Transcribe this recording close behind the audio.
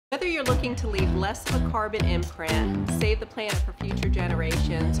Whether you're looking to leave less of a carbon imprint, save the planet for future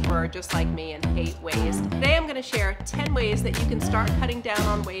generations, or are just like me and hate waste, today I'm going to share 10 ways that you can start cutting down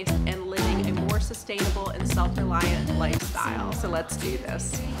on waste and living a more sustainable and self-reliant lifestyle. So let's do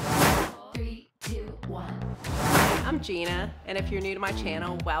this. 3, 2, 1. I'm Gina, and if you're new to my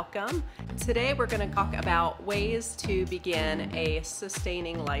channel, welcome. Today we're going to talk about ways to begin a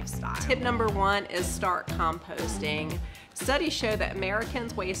sustaining lifestyle. Tip number 1 is start composting. Studies show that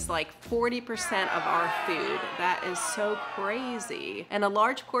Americans waste like 40% of our food. That is so crazy. And a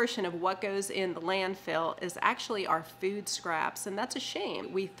large portion of what goes in the landfill is actually our food scraps, and that's a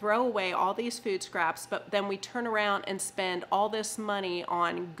shame. We throw away all these food scraps, but then we turn around and spend all this money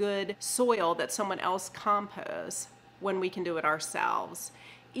on good soil that someone else composts when we can do it ourselves.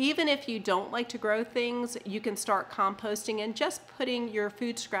 Even if you don't like to grow things, you can start composting and just putting your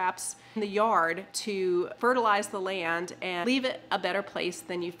food scraps in the yard to fertilize the land and leave it a better place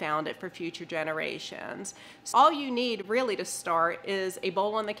than you found it for future generations. So all you need really to start is a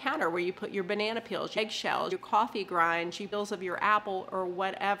bowl on the counter where you put your banana peels, your eggshells, your coffee grinds, your peels of your apple, or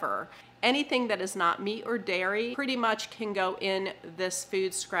whatever. Anything that is not meat or dairy pretty much can go in this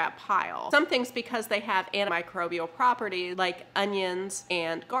food scrap pile. Some things, because they have antimicrobial properties like onions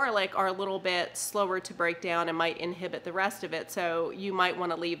and garlic, are a little bit slower to break down and might inhibit the rest of it, so you might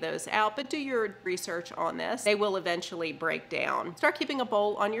want to leave those out, but do your research on this. They will eventually break down. Start keeping a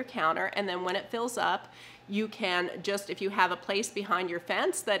bowl on your counter, and then when it fills up, you can just, if you have a place behind your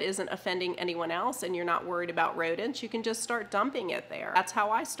fence that isn't offending anyone else and you're not worried about rodents, you can just start dumping it there. That's how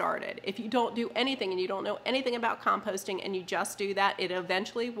I started. If you don't do anything and you don't know anything about composting and you just do that, it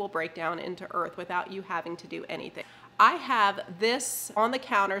eventually will break down into earth without you having to do anything. I have this on the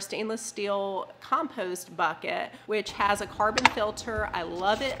counter stainless steel compost bucket, which has a carbon filter. I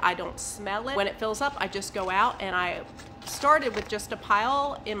love it. I don't smell it. When it fills up, I just go out, and I started with just a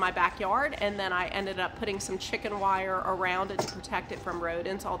pile in my backyard, and then I ended up putting some chicken wire around it to protect it from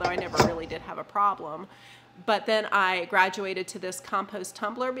rodents, although I never really did have a problem. But then I graduated to this compost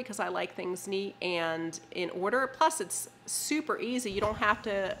tumbler because I like things neat and in order. Plus, it's super easy. You don't have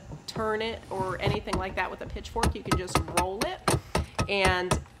to turn it or anything like that with a pitchfork. You can just roll it,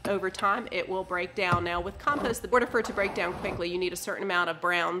 and over time it will break down. Now with compost, in order for it to break down quickly, you need a certain amount of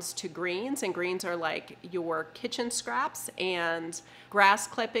browns to greens, and greens are like your kitchen scraps and grass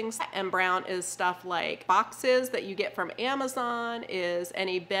clippings, and brown is stuff like boxes that you get from Amazon, is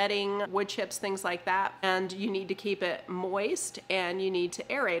any bedding, wood chips, things like that. And you need to keep it moist, and you need to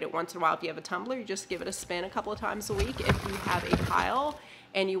aerate it once in a while. If you have a tumbler, you just give it a spin a couple of times a week. If you have a pile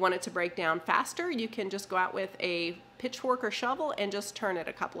and you want it to break down faster, you can just go out with a pitchfork or shovel and just turn it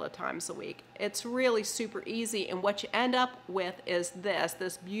a couple of times a week. It's really super easy, and what you end up with is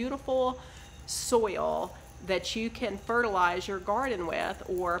this beautiful soil that you can fertilize your garden with,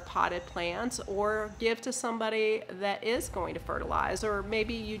 or potted plants, or give to somebody that is going to fertilize, or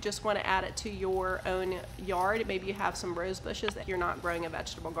maybe you just want to add it to your own yard. Maybe you have some rose bushes that you're not growing a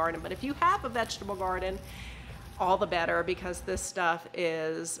vegetable garden, but if you have a vegetable garden, all the better, because this stuff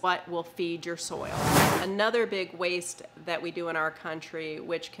is what will feed your soil. Another big waste that we do in our country,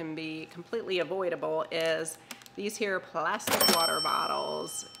 which can be completely avoidable, is these here plastic water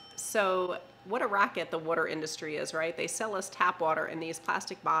bottles. So what a racket the water industry is, right? They sell us tap water in these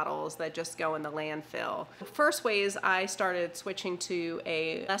plastic bottles that just go in the landfill. The first ways I started switching to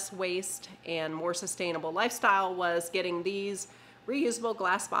a less waste and more sustainable lifestyle was getting these reusable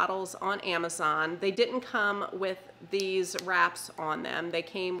glass bottles on Amazon. They didn't come with these wraps on them. They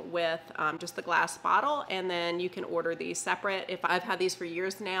came with just the glass bottle, and then you can order these separate. I've had these for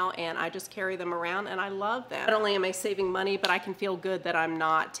years now, and I just carry them around, and I love them. Not only am I saving money, but I can feel good that I'm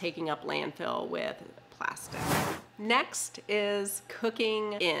not taking up landfill with plastic. Next is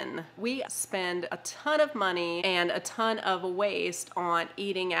cooking in. We spend a ton of money and a ton of waste on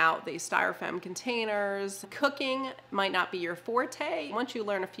eating out these styrofoam containers. Cooking might not be your forte. Once you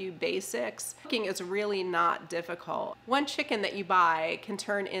learn a few basics, cooking is really not difficult. One chicken that you buy can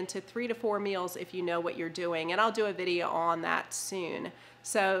turn into 3 to 4 meals if you know what you're doing, and I'll do a video on that soon.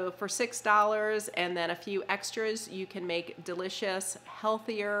 So for $6 and then a few extras, you can make delicious,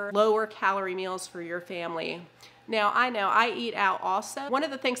 healthier, lower calorie meals for your family. Now, I know I eat out also. One of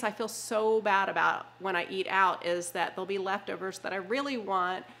the things I feel so bad about when I eat out is that there'll be leftovers that I really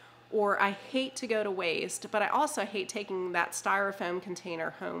want, or I hate to go to waste, but I also hate taking that styrofoam container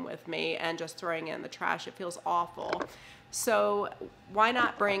home with me and just throwing it in the trash. It feels awful. So why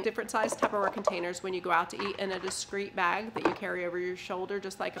not bring different size Tupperware containers when you go out to eat in a discreet bag that you carry over your shoulder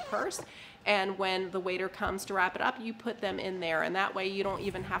just like a purse, and when the waiter comes to wrap it up, you put them in there, and that way you don't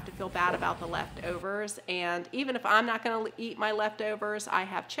even have to feel bad about the leftovers. And even if I'm not going to eat my leftovers, I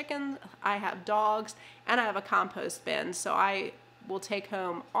have chickens, I have dogs, and I have a compost bin, so I will take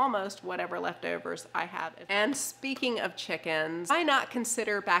home almost whatever leftovers I have. And speaking of chickens, why not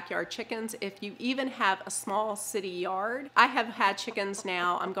consider backyard chickens if you even have a small city yard? I have had chickens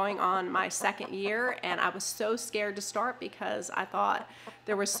now, I'm going on my 2nd year, and I was so scared to start because I thought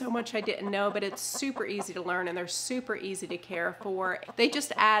there was so much I didn't know, but it's super easy to learn and they're super easy to care for. They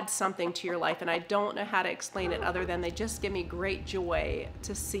just add something to your life, and I don't know how to explain it other than they just give me great joy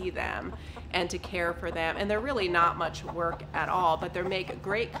to see them and to care for them. And they're really not much work at all, but they make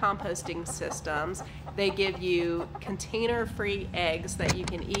great composting systems. They give you container-free eggs that you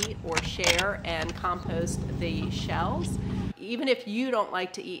can eat or share and compost the shells. Even if you don't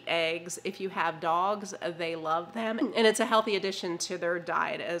like to eat eggs, if you have dogs, they love them. And it's a healthy addition to their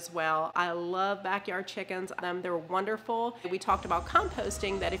diet as well. I love backyard chickens. They're wonderful. We talked about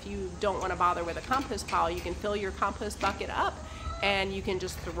composting, that if you don't want to bother with a compost pile, you can fill your compost bucket up and you can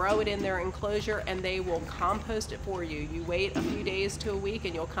just throw it in their enclosure and they will compost it for you. You wait a few days to a week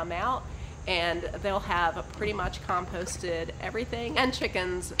and you'll come out and they'll have pretty much composted everything. And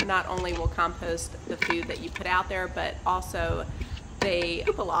chickens not only will compost the food that you put out there, but also they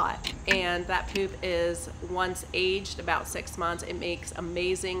poop a lot, and that poop is, once aged about 6 months, it makes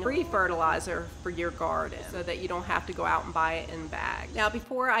amazing free fertilizer for your garden so that you don't have to go out and buy it in bags. Now,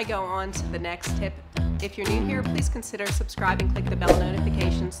 before I go on to the next tip, if you're new here, please consider subscribing, click the bell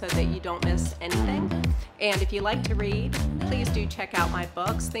notification so that you don't miss anything. And if you like to read, please do check out my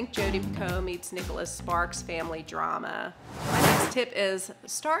books. Think Jodi Picoult meets Nicholas Sparks family drama. My next tip is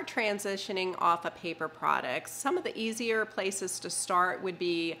start transitioning off of paper products. Some of the easier places to start would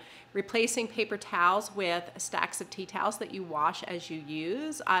be replacing paper towels with stacks of tea towels that you wash as you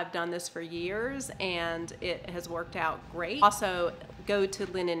use. I've done this for years and it has worked out great. Also, go to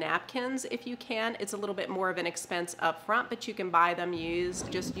linen napkins if you can. It's a little bit more of an expense up front, but you can buy them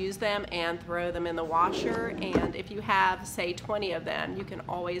used. Just use them and throw them in the washer. And if you have, say, 20 of them, you can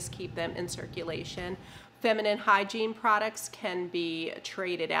always keep them in circulation. Feminine hygiene products can be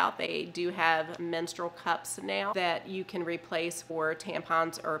traded out. They do have menstrual cups now that you can replace for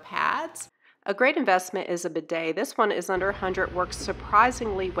tampons or pads. A great investment is a bidet. This one is under 100, works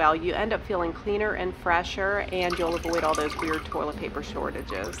surprisingly well. You end up feeling cleaner and fresher, and you'll avoid all those weird toilet paper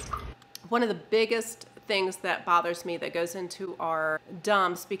shortages. One of the biggest things that bothers me that goes into our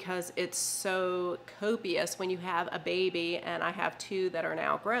dumps, because it's so copious when you have a baby, and I have 2 that are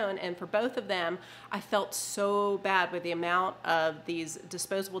now grown, and for both of them I felt so bad with the amount of these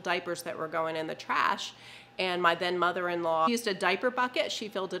disposable diapers that were going in the trash. And my then mother-in-law used a diaper bucket. She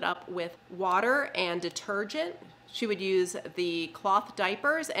filled it up with water and detergent. She would use the cloth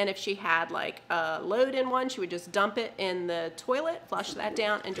diapers, and if she had like a load in one, she would just dump it in the toilet, flush that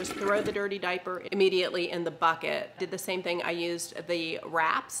down, and just throw the dirty diaper immediately in the bucket. Did the same thing. I used the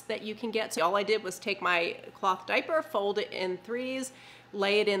wraps that you can get. So all I did was take my cloth diaper, fold it in 3s,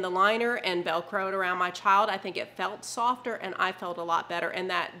 lay it in the liner, and Velcro it around my child. I think it felt softer, and I felt a lot better. And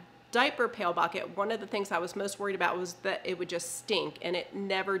that diaper pail bucket, one of the things I was most worried about was that it would just stink, and it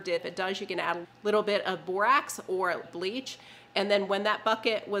never did. If it does, you can add a little bit of borax or bleach, and then when that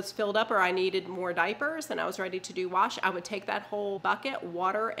bucket was filled up or I needed more diapers and I was ready to do wash, I would take that whole bucket,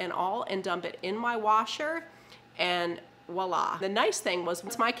 water and all, and dump it in my washer, and voila. The nice thing was,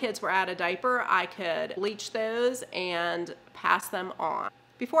 once my kids were out of diaper, I could bleach those and pass them on.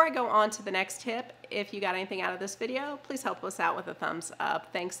 Before I go on to the next tip, if you got anything out of this video, please help us out with a thumbs up.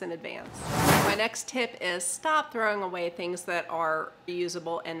 Thanks in advance. My next tip is stop throwing away things that are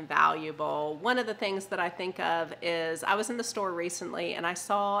reusable and valuable. One of the things that I think of is, I was in the store recently and I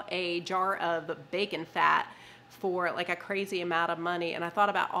saw a jar of bacon fat for like a crazy amount of money, and I thought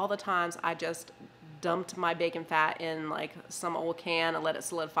about all the times I just dumped my bacon fat in like some old can and let it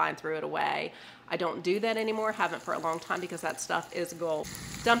solidify and threw it away. I don't do that anymore, haven't for a long time, because that stuff is gold.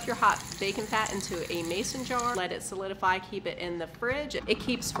 Dump your hot bacon fat into a mason jar, let it solidify, keep it in the fridge. It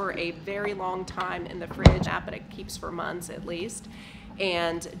keeps for a very long time in the fridge, but it keeps for months at least.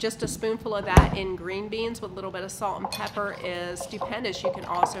 And just a spoonful of that in green beans with a little bit of salt and pepper is stupendous. You can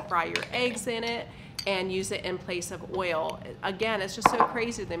also fry your eggs in it. and use it in place of oil. Again, it's just so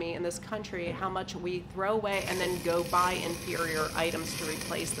crazy to me in this country how much we throw away and then go buy inferior items to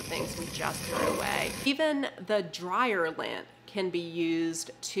replace the things we just threw away. Even the dryer lint can be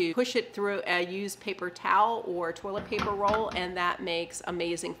used to push it through a used paper towel or toilet paper roll, and that makes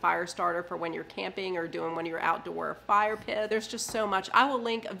amazing fire starter for when you're camping or doing one of your outdoor fire pits. There's just so much. I will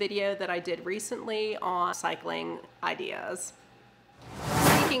link a video that I did recently on cycling ideas.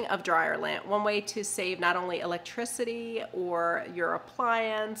 Speaking of dryer lint, one way to save not only electricity or your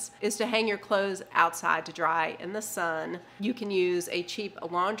appliance is to hang your clothes outside to dry in the sun. You can use a cheap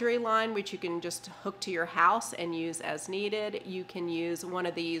laundry line, which you can just hook to your house and use as needed. You can use one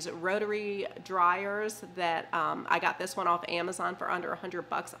of these rotary dryers that I got this one off Amazon for under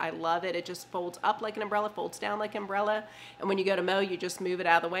 $100. I love it. It just folds up like an umbrella, folds down like an umbrella, and when you go to mow, you just move it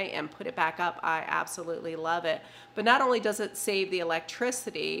out of the way and put it back up. I absolutely love it. But not only does it save the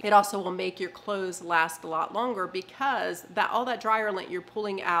electricity, it also will make your clothes last a lot longer, because all that dryer lint you're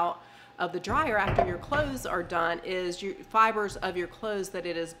pulling out of the dryer after your clothes are done is your fibers of your clothes that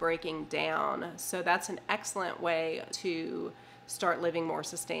it is breaking down. So that's an excellent way to start living more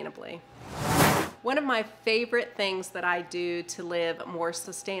sustainably. One of my favorite things that I do to live more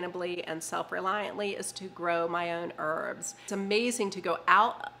sustainably and self-reliantly is to grow my own herbs. It's amazing to go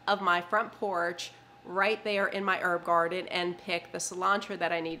out of my front porch right there in my herb garden and pick the cilantro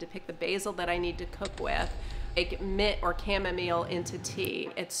that I need to, pick the basil that I need to cook with, make mint or chamomile into tea.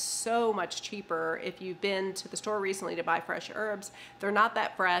 It's so much cheaper. If you've been to the store recently to buy fresh herbs, they're not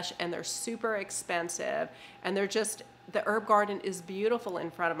that fresh and they're super expensive, and the herb garden is beautiful in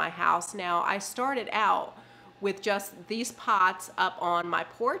front of my house. Now, I started out with just these pots up on my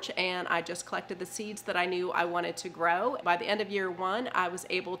porch, and I just collected the seeds that I knew I wanted to grow. By the end of year one, I was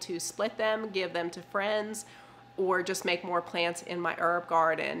able to split them, give them to friends, or just make more plants in my herb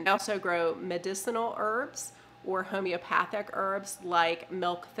garden. I also grow medicinal herbs or homeopathic herbs like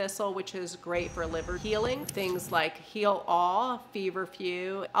milk thistle, which is great for liver healing. Things like Heal All,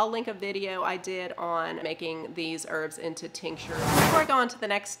 Feverfew. I'll link a video I did on making these herbs into tinctures. Before I go on to the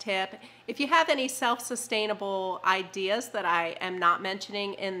next tip, if you have any self-sustainable ideas that I am not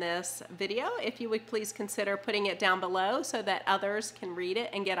mentioning in this video, if you would please consider putting it down below so that others can read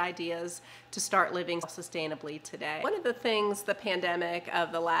it and get ideas to start living sustainably today. One of the things the pandemic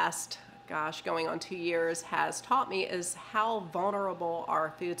of the last going on 2 years has taught me is how vulnerable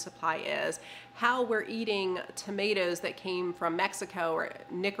our food supply is, how we're eating tomatoes that came from Mexico or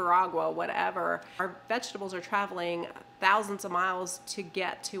Nicaragua, whatever. Our vegetables are traveling thousands of miles to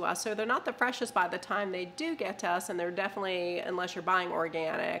get to us, so they're not the freshest by the time they do get to us, and they're definitely, unless you're buying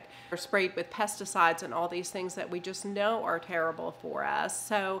organic, they're sprayed with pesticides and all these things that we just know are terrible for us.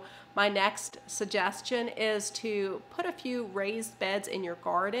 So my next suggestion is to put a few raised beds in your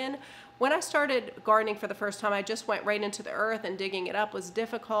garden. When I started gardening for the first time, I just went right into the earth, and digging it up was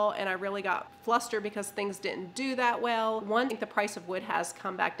difficult, and I really got flustered because things didn't do that well. One, I think the price of wood has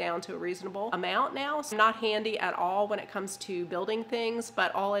come back down to a reasonable amount now. So I'm not handy at all when it comes to building things,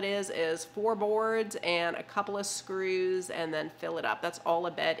 but all it is 4 boards and a couple of screws, and then fill it up. That's all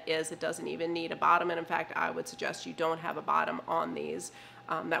a bed is. It doesn't even need a bottom, and in fact, I would suggest you don't have a bottom on these.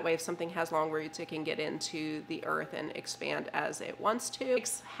 That way, if something has long roots, it can get into the earth and expand as it wants to. It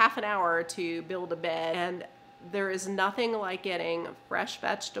takes half an hour to build a bed, and there is nothing like getting fresh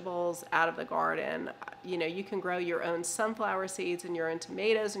vegetables out of the garden. You know, you can grow your own sunflower seeds and your own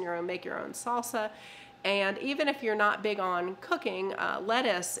tomatoes and make your own salsa. And even if you're not big on cooking,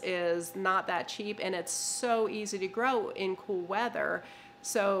 lettuce is not that cheap, and it's so easy to grow in cool weather.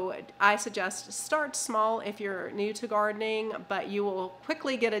 So I suggest start small if you're new to gardening, but you will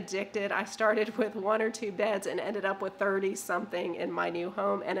quickly get addicted. I started with 1 or 2 beds and ended up with 30 something in my new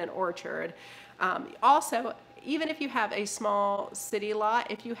home and an orchard. Also, even if you have a small city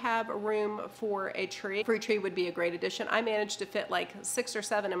lot, if you have room for a fruit tree would be a great addition. I managed to fit like 6 or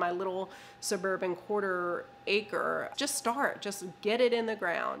 7 in my little suburban 1/4 acre. Just start, just get it in the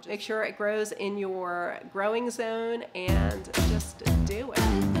ground. Make sure it grows in your growing zone and just do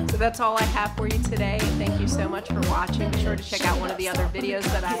it. So that's all I have for you today. Thank you so much for watching. Be sure to check out one of the other videos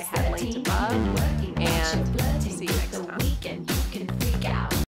that I had linked above, and see you next time.